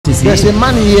ici. There's a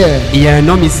man here. Il y a un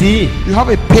homme ici. You have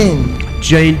a pain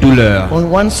Tu as une douleur on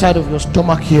one side of your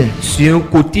stomach here. sur un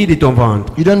côté de ton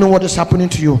ventre. You don't know what is happening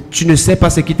to you. Tu ne sais pas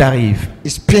ce qui t'arrive.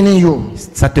 It's paining you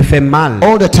Ça te fait mal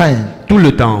all the time. tout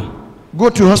le temps. Go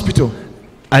to hospital.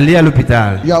 Allez à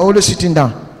l'hôpital. You are always sitting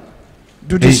down.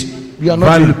 Do this. Et You are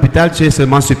va à not. l'hôpital, tu es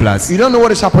seulement sur place. You don't know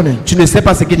what is happening. Tu ne sais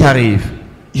pas ce qui t'arrive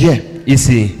Here.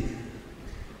 ici.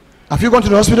 Have you gone to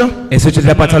the hospital? Est-ce que tu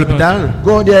es parti à l'hôpital?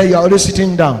 Go there. You are always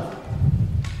sitting down.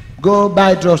 Go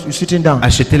buy drugs. You're sitting down.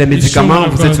 Acheter les médicaments,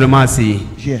 vous êtes seulement assis.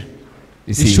 Here.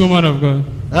 It's Ici. true, man of God.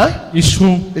 Huh? It's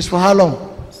true. It's for how long?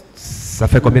 Ça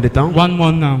fait combien de temps? 1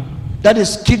 month now. That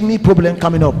is kidney problem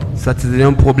coming up. Ça te donne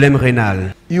un problème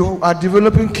rénal. You are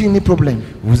developing kidney problem.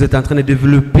 Vous êtes en train de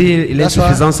développer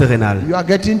l'insuffisance rénale. You are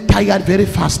getting tired very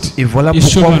fast. Et voilà It's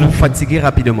pourquoi true, vous man. vous fatiguez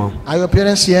rapidement. Are your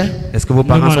parents here? Est-ce que vos No,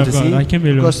 parents man sont of God. ici? I came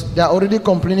alone. Because they are already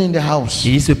complaining in the house Et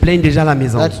ils se plaignent déjà à la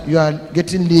maison that you are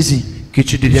getting lazy. que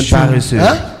tu deviens paresseux.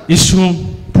 Huh? It's true.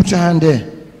 Put your hand there.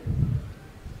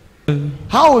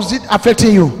 How is it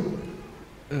affecting you?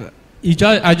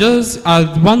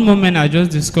 At one moment, I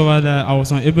just discovered that I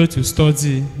was unable to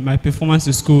study. My performance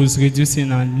in school was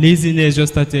reducing, and laziness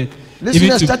just started.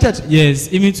 Laziness started? Yes,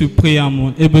 even to pray, I'm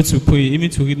unable to pray. Even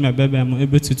to read my Bible, I'm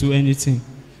unable to do anything.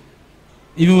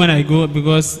 Even when I go,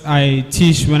 because I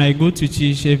teach, when I go to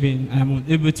teach, even I'm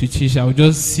unable to teach. I will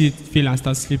just sit, feel, and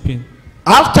start sleeping.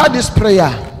 After this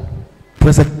prayer,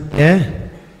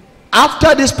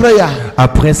 after this prayer,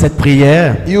 Après cette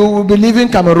prière, you will be leaving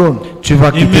Cameroon. tu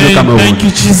vas quitter le Amen. Cameroun. Thank you,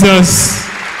 Jesus.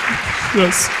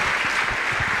 Yes.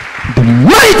 The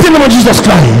mighty name of Jesus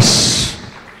Christ.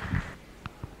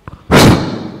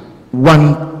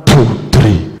 1, 2,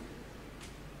 3.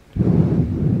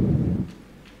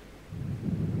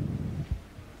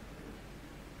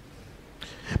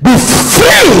 Be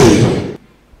free.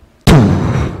 2,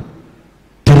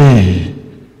 3.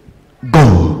 Go.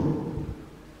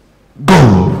 Go.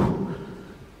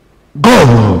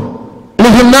 Go.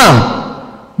 Leave him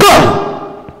now. Go.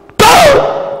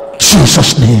 Go.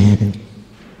 Jesus' name.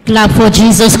 Clap for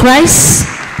Jesus Christ.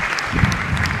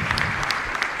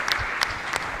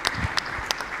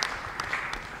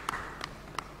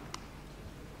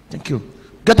 Thank you.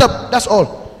 Get up. That's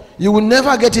all. You will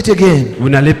never get it again. Vous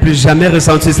n'allez plus jamais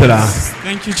ressentir cela.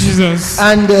 Thank you, Jesus.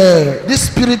 And this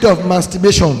spirit of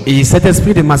masturbation, Et cet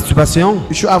esprit de masturbation,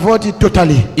 you should avoid it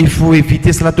totally. il faut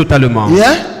éviter cela totalement.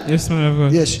 Yeah? Yes, man of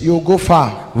God. Yes, you'll go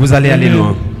far. Vous allez aller Amen.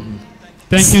 loin.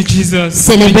 Thank you, Jesus.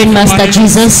 Celebrate Master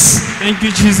Jesus. Thank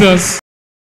you, Jesus.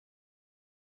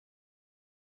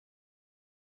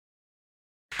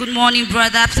 Good morning,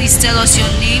 brother. Please tell us your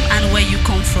name and where you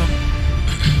come from.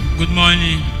 Good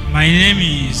morning. My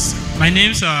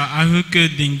name's Ahuke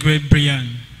Dingre Brian.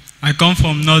 I come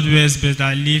from Northwest, but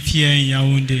I live here in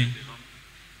Yaoundé.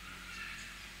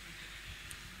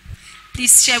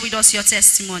 Please share with us your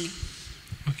testimony.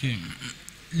 Okay.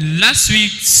 Last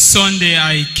week, Sunday,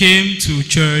 I came to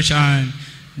church and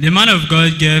the man of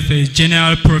God gave a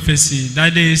general prophecy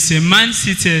that there is a man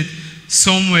seated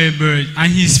somewhere,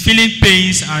 and he's feeling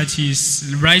pains at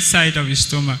his right side of his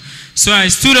stomach. So I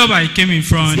stood up, I came in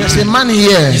front. There's a man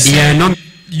here. Il y a un homme.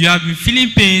 You have been feeling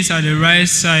pains at the right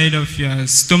side of your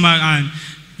stomach and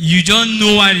you don't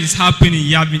know what is happening.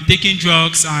 You have been taking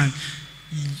drugs and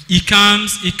it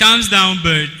calms down,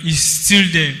 but it's still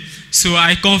there. So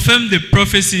I confirm the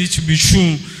prophecy to be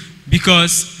true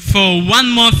because for 1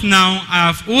 month now, I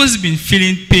have always been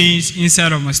feeling pains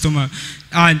inside of my stomach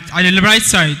and at the right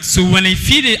side. So when I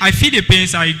feel the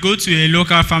pains, I go to a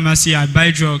local pharmacy, I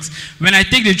buy drugs. When I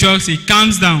take the drugs, it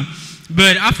calms down.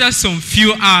 But after some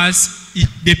few hours,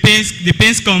 the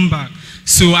pains come back.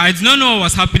 So I did not know what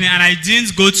was happening and I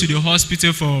didn't go to the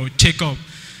hospital for checkup.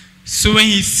 So when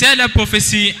he said that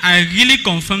prophecy, I really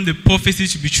confirmed the prophecy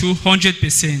to be true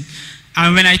 100%.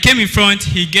 And when I came in front,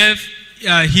 he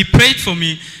prayed for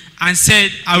me and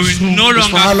said, I will no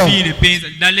longer feel the pains.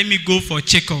 That let me go for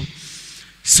checkup.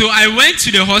 So I went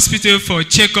to the hospital for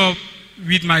checkup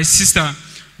with my sister.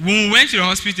 When we went to the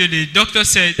hospital, the doctor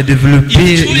said, Développer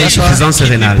l'insuffisance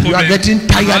rénale. You are getting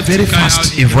tired very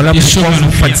fast. Et voilà pourquoi vous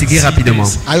vous fatiguez rapidement.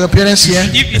 Are your parents here?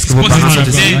 Est-ce que vos parents sont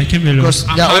ici? Because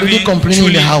they are already complaining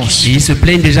in the house. Et ils se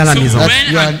plaignent déjà à la maison That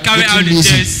you are getting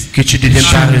lazy. que tu deviens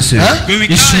paresseux. when we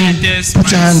carried the test, Put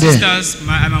your my hand there. sisters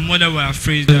and my mother were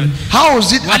afraid that How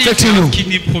is it what if affecting we you? have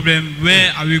kidney problem?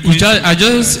 Where are we going?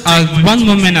 At one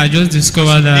moment, I just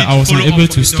discovered that I was unable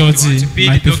to study.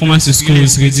 My performance in school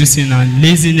was reducing and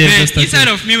laziness just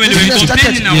started. Of me when they were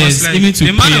complaining, I was like, even to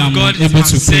the man pray, of I'm God able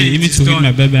to pray, even to read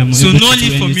my Bible, I'm so able no to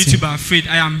need do for me to anything. be afraid.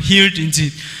 I am healed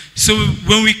indeed. So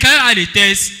when we carried out the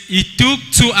test, it took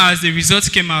 2 hours. The results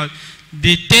came out.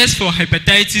 the test for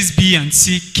hepatitis B and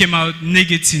C came out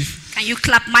negative. Can you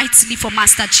clap mightily for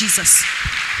Master Jesus?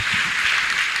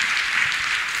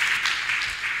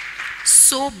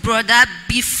 So, brother,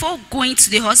 before going to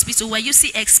the hospital, were you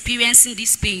still experiencing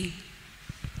this pain?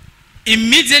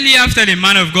 Immediately after the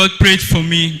man of God prayed for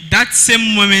me, that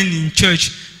same moment in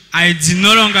church, I did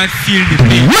no longer feel the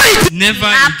pain. Never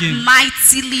Clap again.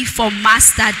 mightily for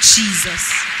Master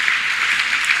Jesus.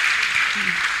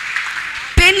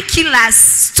 Painkillers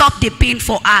stop the pain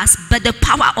for us, but the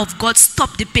power of God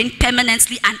stops the pain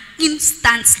permanently and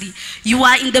instantly. You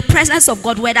are in the presence of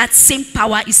God where that same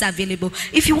power is available.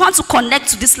 If you want to connect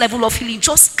to this level of healing,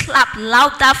 just clap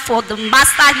louder for the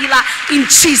Master Healer in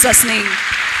Jesus' name.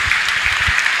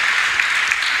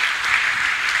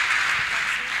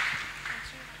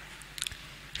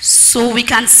 So we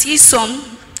can see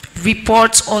some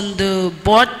reports on the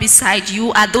board beside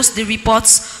you. Are those the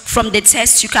reports from the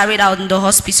tests you carried out in the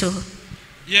hospital?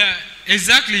 Yeah,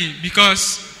 exactly.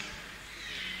 Because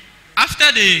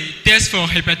after the test for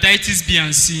hepatitis B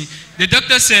and C, the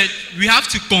doctor said we have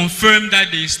to confirm that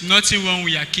there is nothing wrong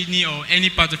with your kidney or any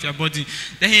part of your body.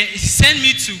 Then he sent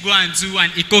me to go and do an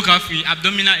ecography,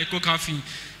 abdominal ecography,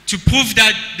 to prove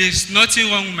that there's nothing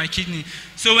wrong with my kidney.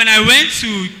 So when I went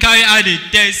to carry out the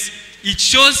test, it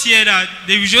shows here that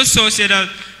the result shows here that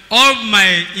all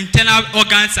my internal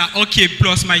organs are okay,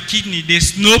 plus my kidney.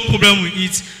 There's no problem with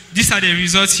it. These are the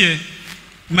results here.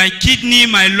 My kidney,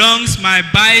 my lungs, my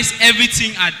bowels,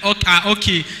 everything are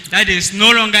okay. That there's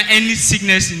no longer any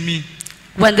sickness in me.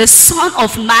 When the Son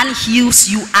of Man heals,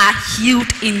 you are healed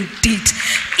indeed.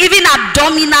 Even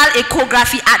abdominal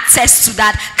ecography attests to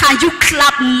that. Can you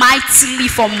clap mightily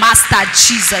for Master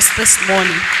Jesus this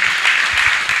morning?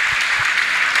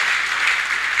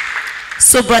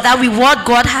 So, brother, with what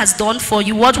God has done for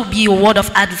you, what would be your word of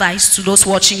advice to those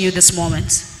watching you this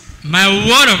moment? My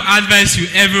word of advice to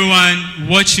everyone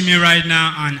watching me right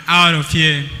now and out of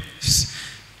here,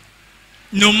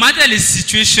 no matter the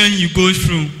situation you go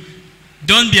through,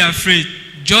 don't be afraid.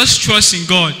 Just trust in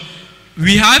God.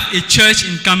 We have a church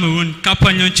in Cameroon,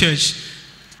 Capernaum Church.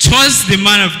 Trust the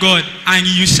man of God and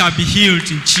you shall be healed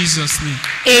in Jesus' name.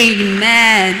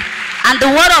 Amen. And the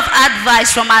word of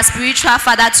advice from our spiritual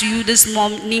father to you this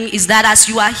morning is that as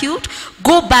you are healed,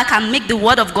 go back and make the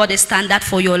word of God a standard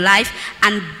for your life.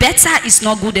 And better is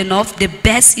not good enough. The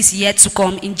best is yet to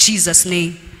come in Jesus'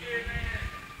 name.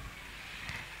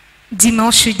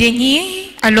 Dimanche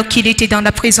dernier, alors qu'il était dans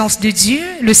la présence de Dieu,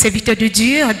 le serviteur de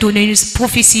Dieu a donné une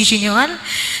prophétie générale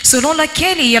selon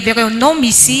laquelle il y avait un homme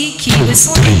ici qui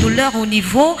ressent des douleurs au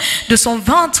niveau de son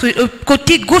ventre,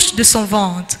 côté gauche de son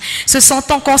ventre. Se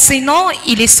sentant concernant,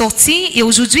 il est sorti et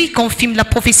aujourd'hui il confirme la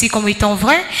prophétie comme étant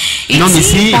vraie. Il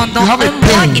dit pendant un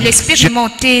mois, il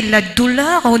expérimentait la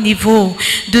douleur au niveau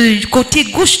du côté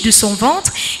gauche de son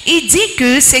ventre. Il dit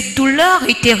que cette douleur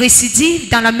était récidive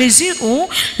dans la mesure où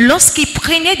lorsqu'il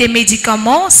prenait des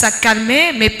médicaments, ça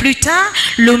calmait, mais plus tard,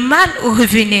 le mal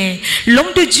revenait.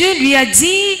 L'homme de Dieu lui a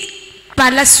dit par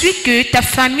la suite que ta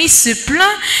famille se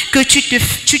plaint, que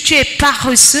tu es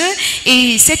paresseux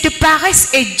et cette paresse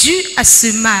est due à ce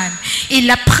mal. Il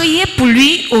a prié pour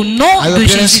lui au nom de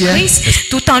Jésus-Christ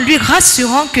tout en lui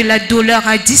rassurant que la douleur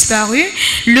a disparu.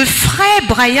 Le frère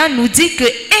Brian nous dit que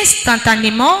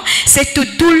instantanément, cette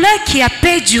douleur qui a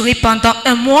perduré pendant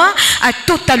un mois a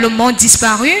totalement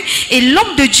disparu et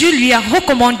l'homme de Dieu lui a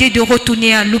recommandé de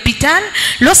retourner à l'hôpital.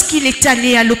 Lorsqu'il est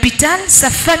allé à l'hôpital, sa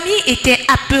famille était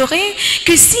apeurée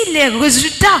que si les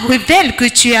résultats révèlent que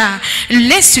tu as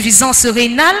l'insuffisance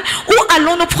rénale, où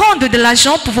allons-nous prendre de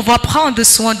l'argent pour pouvoir prendre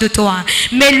soin de toi?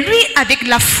 Mais lui, avec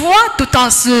la foi, tout en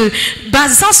se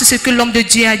basant sur ce que l'homme de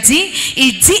Dieu a dit,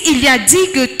 il a dit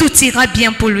que tout ira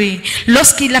bien pour lui.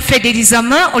 Lorsqu'il a fait des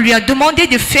examens, on lui a demandé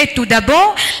de faire tout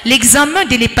d'abord l'examen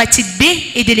de l'hépatite B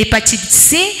et de l'hépatite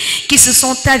C qui se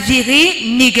sont avérés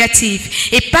négatifs.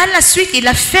 Et par la suite, il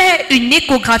a fait une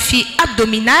échographie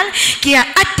abdominale qui a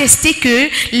attesté que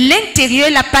l'intérieur,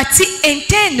 la partie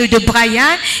interne de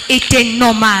Brian était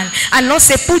normale. Alors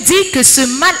c'est pour dire que ce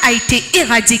mal a été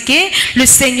éradiqué, le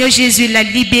Seigneur Jésus l'a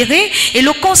libéré et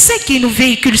le conseil qui nous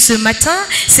véhicule ce matin,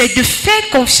 c'est de faire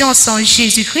confiance en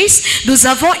Jésus-Christ. Nous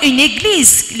avons une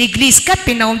église, l'église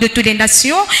Capernaum de toutes les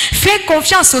nations. Fais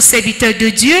confiance aux serviteurs de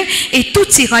Dieu et tout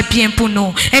ira bien pour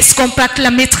nous. Est-ce qu'on peut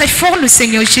acclamer très fort le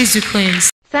Seigneur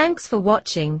Jésus-Christ? Thanks for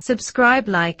watching. Subscribe,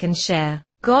 like and share.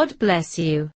 God bless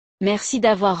you. Merci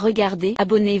d'avoir regardé,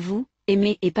 abonnez-vous,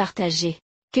 aimez et partagez.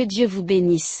 Que Dieu vous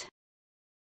bénisse.